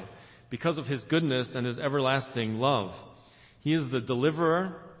Yahweh because of His goodness and His everlasting love. He is the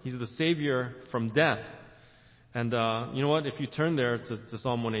deliverer. He's the Savior from death. And you know what? If you turn there to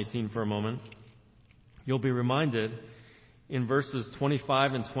Psalm 118 for a moment, you'll be reminded in verses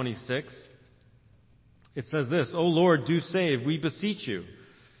 25 and 26, it says this, O Lord, do save, we beseech you.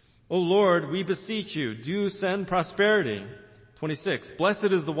 O Lord, we beseech you, do send prosperity. 26, blessed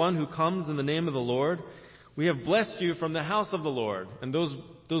is the one who comes in the name of the Lord. We have blessed you from the house of the Lord. And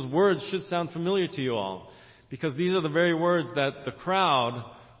those words should sound familiar to you all, because these are the very words that the crowd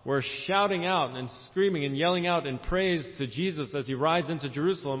were shouting out and screaming and yelling out in praise to Jesus as He rides into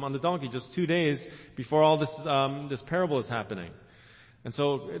Jerusalem on the donkey just 2 days before all this parable is happening. And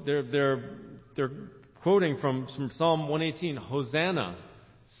so they're quoting from Psalm 118, Hosanna,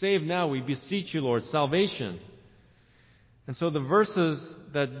 save now, we beseech you, Lord, salvation. And so the verses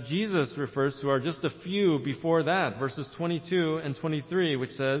that Jesus refers to are just a few before that, verses 22 and 23,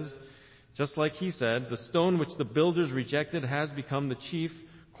 which says, just like He said, the stone which the builders rejected has become the chief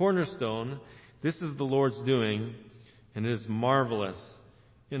cornerstone. This is the Lord's doing, and it is marvelous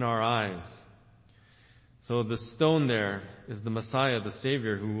in our eyes. So the stone there is the Messiah, the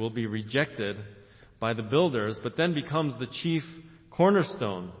Savior, who will be rejected by the builders, but then becomes the chief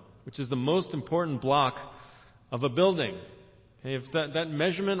cornerstone, which is the most important block of a building. If that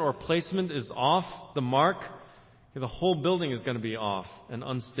measurement or placement is off the mark, the whole building is going to be off and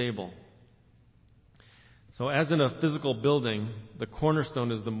unstable. So as in a physical building, the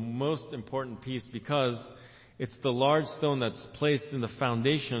cornerstone is the most important piece because it's the large stone that's placed in the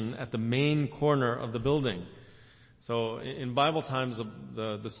foundation at the main corner of the building. So in Bible times,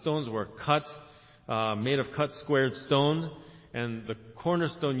 the stones were cut made of cut squared stone, and the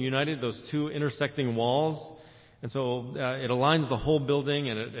cornerstone united those two intersecting walls. And so it aligns the whole building,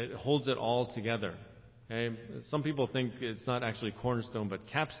 and it holds it all together. Okay? Some people think it's not actually cornerstone, but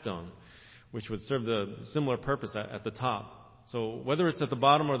capstone, which would serve the similar purpose at the top. So whether it's at the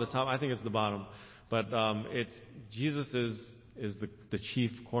bottom or the top, I think it's the bottom. But Jesus is the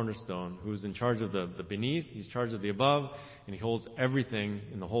chief cornerstone, who's in charge of the beneath, he's in charge of the above, and he holds everything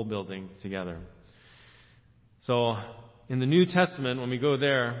in the whole building together. So in the New Testament, when we go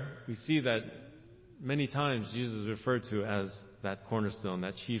there, we see that many times Jesus is referred to as that cornerstone,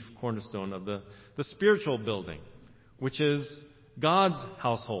 that chief cornerstone of the spiritual building, which is God's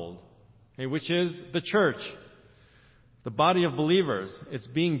household, okay, which is the church, the body of believers. It's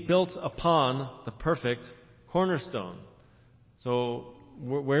being built upon the perfect cornerstone. So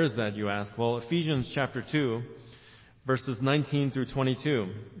where is that, you ask? Well, Ephesians chapter 2, verses 19 through 22.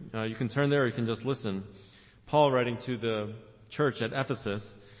 You can turn there or you can just listen. Paul writing to the church at Ephesus,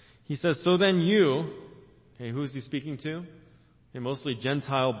 he says, "So then you," okay, who is he speaking to? Okay, mostly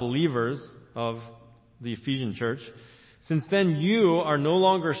Gentile believers of the Ephesian church. "Since then you are no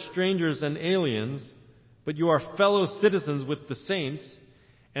longer strangers and aliens, but you are fellow citizens with the saints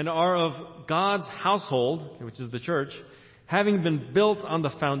and are of God's household," which is the church, "having been built on the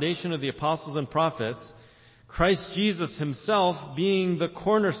foundation of the apostles and prophets, Christ Jesus himself being the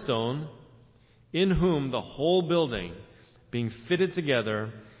cornerstone, in whom the whole building, being fitted together,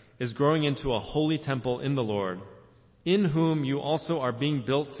 is growing into a holy temple in the Lord, in whom you also are being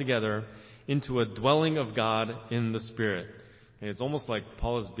built together into a dwelling of God in the Spirit." And it's almost like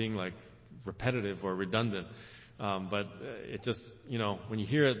Paul is being like repetitive or redundant. But it just, when you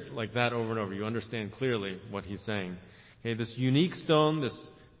hear it like that over and over, you understand clearly what he's saying. Okay, this unique stone,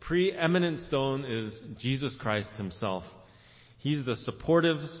 this preeminent stone is Jesus Christ himself. He's the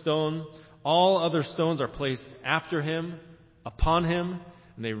supportive stone. All other stones are placed after him, upon him,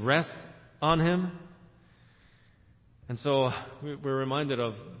 and they rest on him. And so we're reminded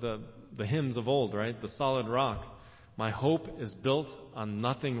of the hymns of old, right? The solid rock. My hope is built on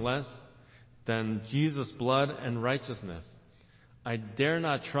nothing less than Jesus' blood and righteousness. I dare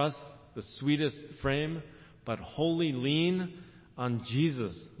not trust the sweetest frame, but wholly lean on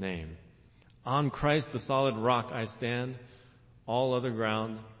Jesus' name. On Christ, the solid rock, I stand. All other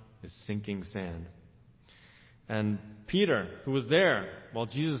ground is sinking sand. And Peter, who was there while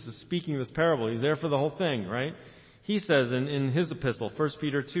Jesus is speaking this parable, he's there for the whole thing, right? He says in his epistle, 1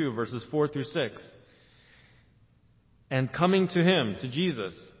 Peter 2, verses 4 through 6, "And coming to him," to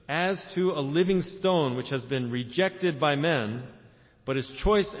Jesus, "as to a living stone which has been rejected by men, but is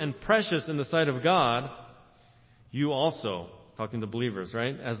choice and precious in the sight of God, you also," talking to believers,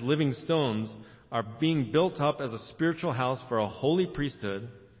 right, "as living stones are being built up as a spiritual house for a holy priesthood,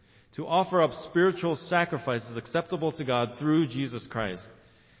 to offer up spiritual sacrifices acceptable to God through Jesus Christ."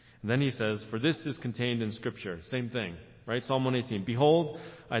 And then he says, "For this is contained in Scripture." Same thing, right? Psalm 118. "Behold,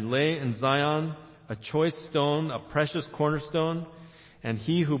 I lay in Zion a choice stone, a precious cornerstone, and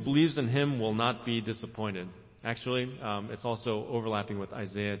he who believes in him will not be disappointed." Actually, it's also overlapping with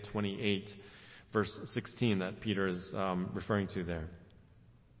Isaiah 28, verse 16 that Peter is referring to there.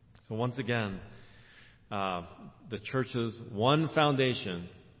 So once again, the church's one foundation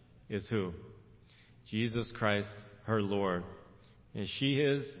is who? Jesus Christ, her Lord. And she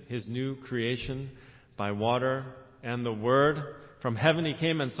is his new creation by water and the Word. From heaven he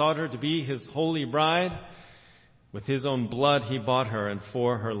came and sought her to be his holy bride. With his own blood he bought her, and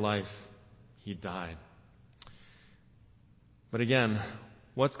for her life he died. But again,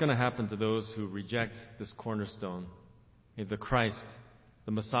 what's going to happen to those who reject this cornerstone? The Christ,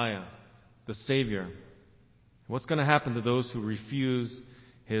 the Messiah, the Savior. What's going to happen to those who refuse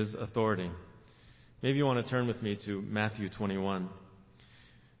his authority? Maybe you want to turn with me to Matthew 21.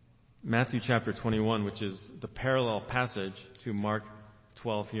 Matthew chapter 21, which is the parallel passage to Mark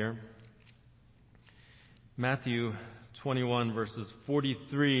 12 here. Matthew 21, verses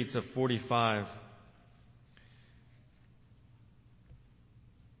 43 to 45.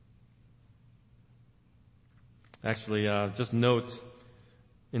 Actually, just note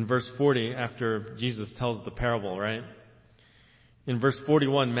in verse 40, after Jesus tells the parable, right? In verse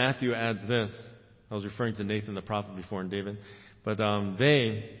 41, Matthew adds this. I was referring to Nathan the prophet before and David. But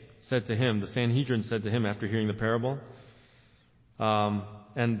they said to him, the Sanhedrin said to him after hearing the parable,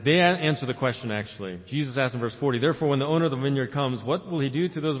 and they answer the question actually. Jesus asked in verse 40, "Therefore when the owner of the vineyard comes, what will he do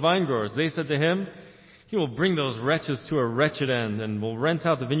to those vine growers?" They said to him, "He will bring those wretches to a wretched end and will rent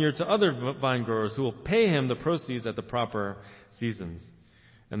out the vineyard to other vine growers who will pay him the proceeds at the proper seasons."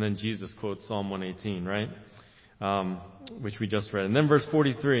 And then Jesus quotes Psalm 118, right? Which we just read. And then verse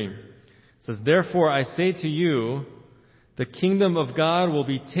 43. It says, "Therefore I say to you, the kingdom of God will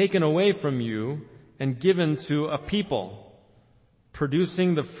be taken away from you and given to a people,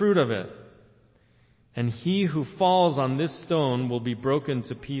 producing the fruit of it. And he who falls on this stone will be broken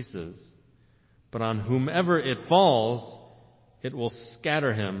to pieces. But on whomever it falls, it will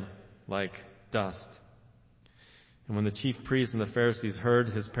scatter him like dust." And when the chief priests and the Pharisees heard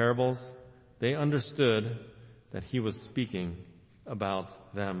his parables, they understood that he was speaking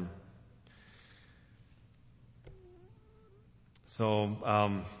about them. So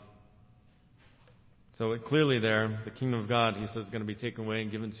clearly there, the kingdom of God, he says, is going to be taken away and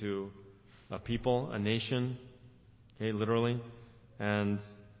given to a people, a nation, okay, literally. And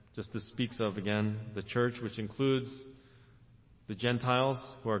just this speaks of, again, the church, which includes the Gentiles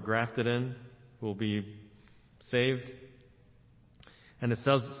who are grafted in, who will be saved. And it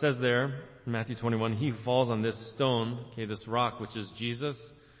says there in Matthew 21, he who falls on this stone, okay, this rock, which is Jesus,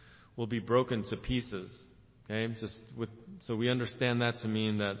 will be broken to pieces. Okay, so we understand that to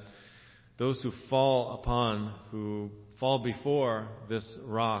mean that those who fall before this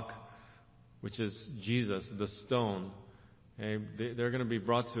rock, which is Jesus, the stone, okay, they're going to be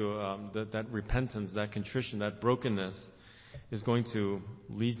brought to that repentance, that contrition, that brokenness is going to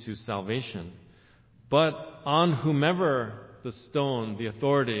lead to salvation. But on whomever the stone, the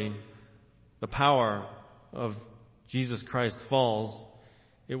authority, the power of Jesus Christ falls,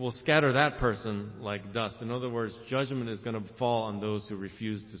 it will scatter that person like dust. In other words, judgment is going to fall on those who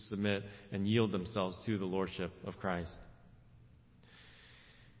refuse to submit and yield themselves to the lordship of Christ.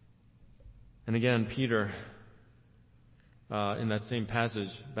 And again, Peter, in that same passage,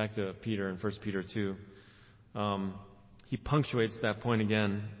 back to Peter in 1 Peter 2, he punctuates that point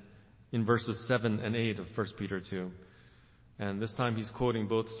again in verses 7 and 8 of 1 Peter 2. And this time he's quoting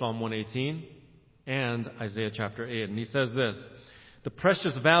both Psalm 118 and Isaiah chapter 8. And he says this, "The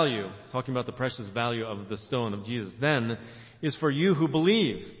precious value," talking about the precious value of the stone of Jesus, "then is for you who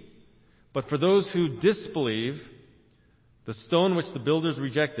believe. But for those who disbelieve, the stone which the builders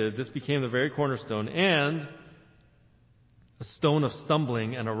rejected, this became the very cornerstone, and a stone of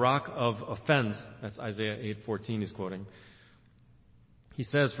stumbling and a rock of offense." That's Isaiah 8:14 he's quoting. He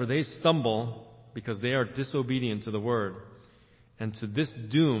says, "For they stumble because they are disobedient to the word, and to this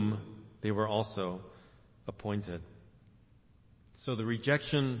doom they were also appointed." So the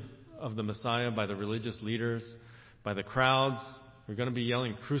rejection of the Messiah by the religious leaders, by the crowds, who are going to be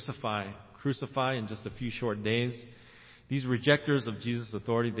yelling, "Crucify, crucify," in just a few short days. These rejectors of Jesus'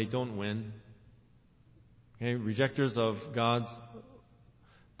 authority, they don't win. Okay? Rejectors of God's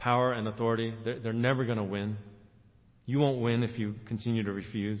power and authority, they're never going to win. You won't win if you continue to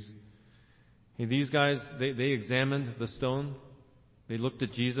refuse. Okay, these guys, they examined the stone. They looked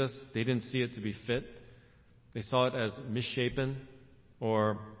at Jesus. They didn't see it to be fit. They saw it as misshapen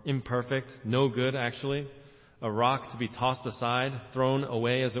or imperfect, no good actually, a rock to be tossed aside, thrown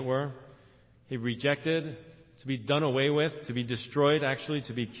away as it were. He rejected, to be done away with, to be destroyed, actually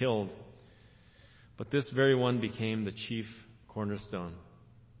to be killed. But this very one became the chief cornerstone,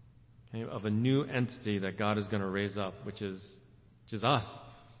 okay, of a new entity that God is going to raise up, which is us,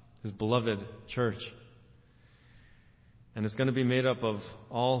 His beloved church. And it's going to be made up of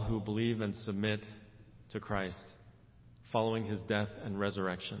all who believe and submit to Christ, following His death and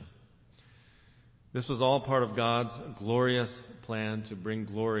resurrection. This was all part of God's glorious plan to bring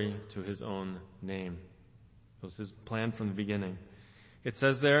glory to His own name. It was His plan from the beginning. It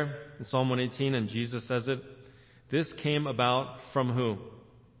says there in Psalm 118, and Jesus says it, this came about from who?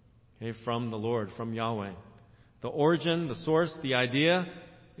 Okay, from the Lord, from Yahweh. The origin, the source, the idea,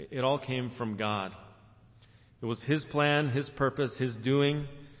 it all came from God. It was His plan, His purpose, His doing.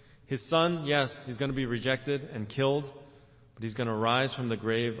 His Son, yes, He's going to be rejected and killed, but He's going to rise from the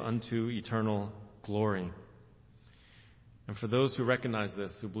grave unto eternal glory. And for those who recognize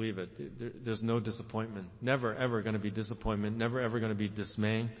this, who believe it, there's no disappointment. Never, ever going to be disappointment. Never, ever going to be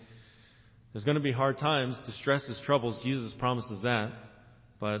dismay. There's going to be hard times, distresses, troubles. Jesus promises that.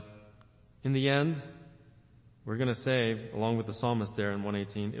 But in the end, we're going to say, along with the psalmist there in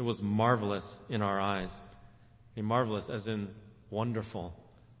 118, it was marvelous in our eyes. A marvelous as in wonderful,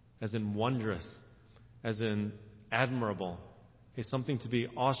 as in wondrous, as in admirable. Okay, something to be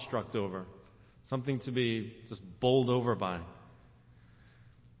awestruck over. Something to be just bowled over by.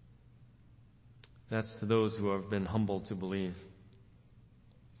 That's to those who have been humbled to believe.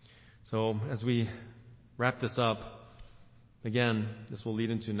 So as we wrap this up, again, this will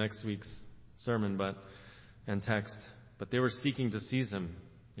lead into next week's sermon and text. But they were seeking to seize Him.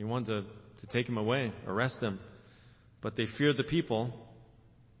 They wanted to take Him away, arrest Him. But they feared the people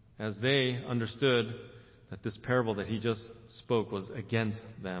as they understood that this parable that He just spoke was against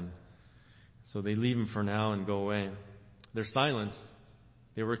them. So they leave him for now and go away. They're silenced.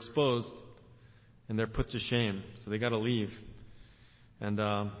 They were exposed, and they're put to shame. So they got to leave. And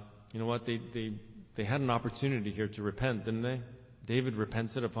you know what? They had an opportunity here to repent, didn't they? David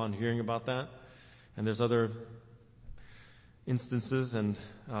repented upon hearing about that. And there's other instances and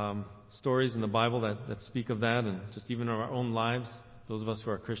stories in the Bible that speak of that, and just even in our own lives, those of us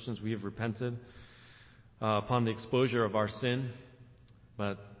who are Christians, we have repented upon the exposure of our sin.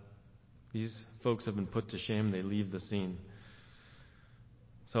 But these folks have been put to shame. They leave the scene.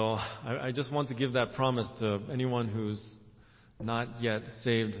 So I just want to give that promise to anyone who's not yet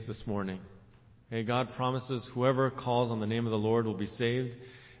saved this morning. Okay, God promises whoever calls on the name of the Lord will be saved,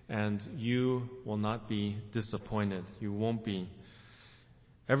 and you will not be disappointed. You won't be.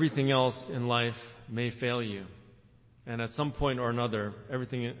 Everything else in life may fail you. And at some point or another,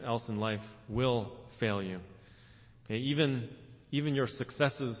 everything else in life will fail you. Okay, even your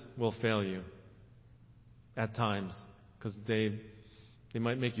successes will fail you at times, because they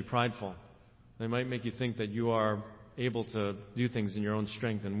might make you prideful. They might make you think that you are able to do things in your own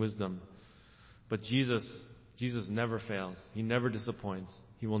strength and wisdom. But Jesus never fails. He never disappoints.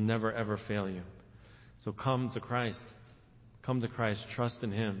 He will never, ever fail you. So come to Christ. Come to Christ. Trust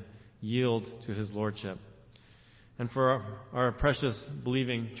in Him. Yield to His Lordship. And for our precious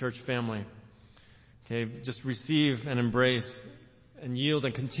believing church family, okay, just receive and embrace and yield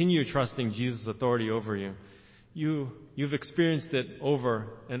and continue trusting Jesus' authority over you. You've experienced it over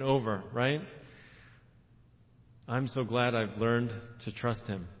and over, right? I'm so glad I've learned to trust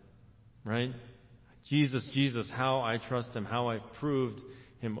Him, right? Jesus, how I trust Him, how I've proved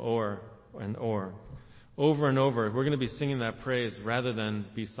Him over and over. Over and over. We're going to be singing that praise rather than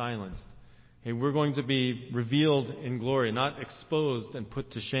be silenced. Okay, we're going to be revealed in glory, not exposed and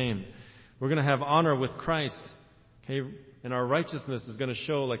put to shame. We're going to have honor with Christ. Okay, and our righteousness is going to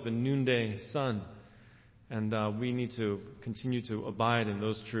show like the noonday sun. And we need to continue to abide in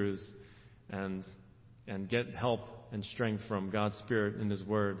those truths and get help and strength from God's Spirit in His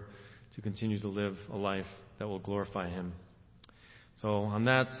Word to continue to live a life that will glorify Him. So on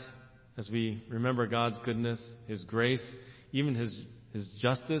that, as we remember God's goodness, His grace, even His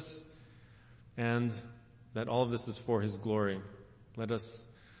justice, and that all of this is for His glory, let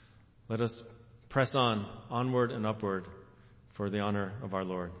us press on, onward and upward for the honor of our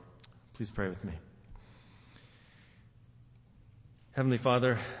Lord. Please pray with me. Heavenly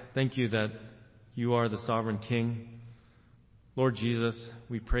Father, thank You that You are the sovereign King. Lord Jesus,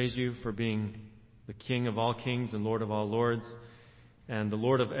 we praise You for being the King of all kings and Lord of all lords and the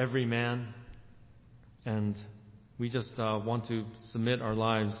Lord of every man. And we just want to submit our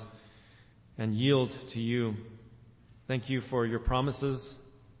lives and yield to You. Thank You for Your promises.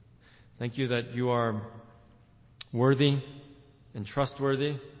 Thank You that You are worthy and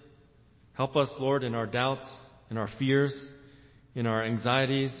trustworthy. Help us, Lord, in our doubts, in our fears, in our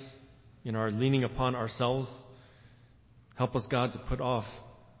anxieties, in our leaning upon ourselves. Help us, God, to put off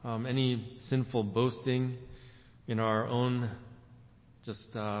any sinful boasting in our own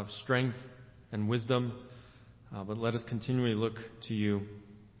strength and wisdom. But let us continually look to You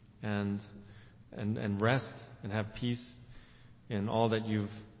and rest and have peace in all that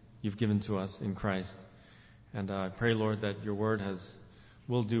You've given to us in Christ. And I pray, Lord, that Your Word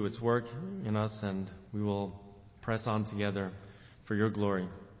will do its work in us, and we will press on together for Your glory.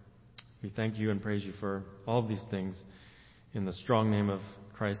 We thank You and praise You for all of these things in the strong name of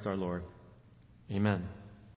Christ our Lord. Amen.